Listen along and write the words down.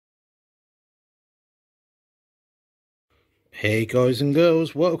Hey guys and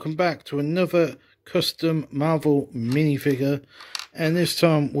girls, welcome back to another custom Marvel minifigure, and this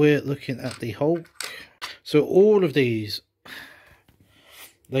time we're looking at the Hulk. So all of these,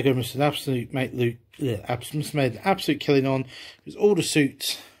 Lego must have made an absolute killing on, because all the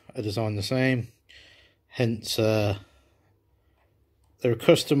suits are designed the same, hence they're a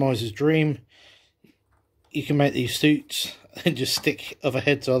customizer's dream. You can make these suits and just stick other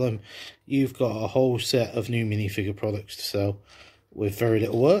heads on them. You've got a whole set of new minifigure products to sell with very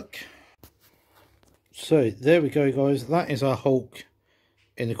little work. So there we go guys, that is our Hulk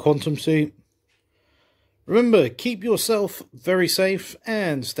in the Quantum suit. Remember, keep yourself very safe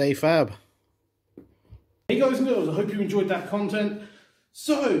and stay fab. Hey guys and girls, I hope you enjoyed that content.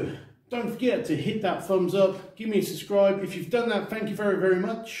 So don't forget to hit that thumbs up, give me a subscribe. If you've done that, thank you very, very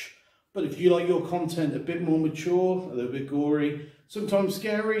much. But if you like your content a bit more mature, a little bit gory, sometimes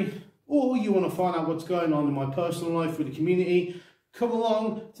scary, or you want to find out what's going on in my personal life with the community, come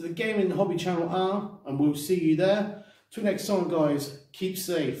along to the Gaming Hobby Channel R, and we'll see you there. Till next time guys, keep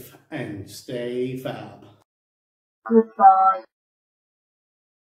safe and stay fab. Goodbye.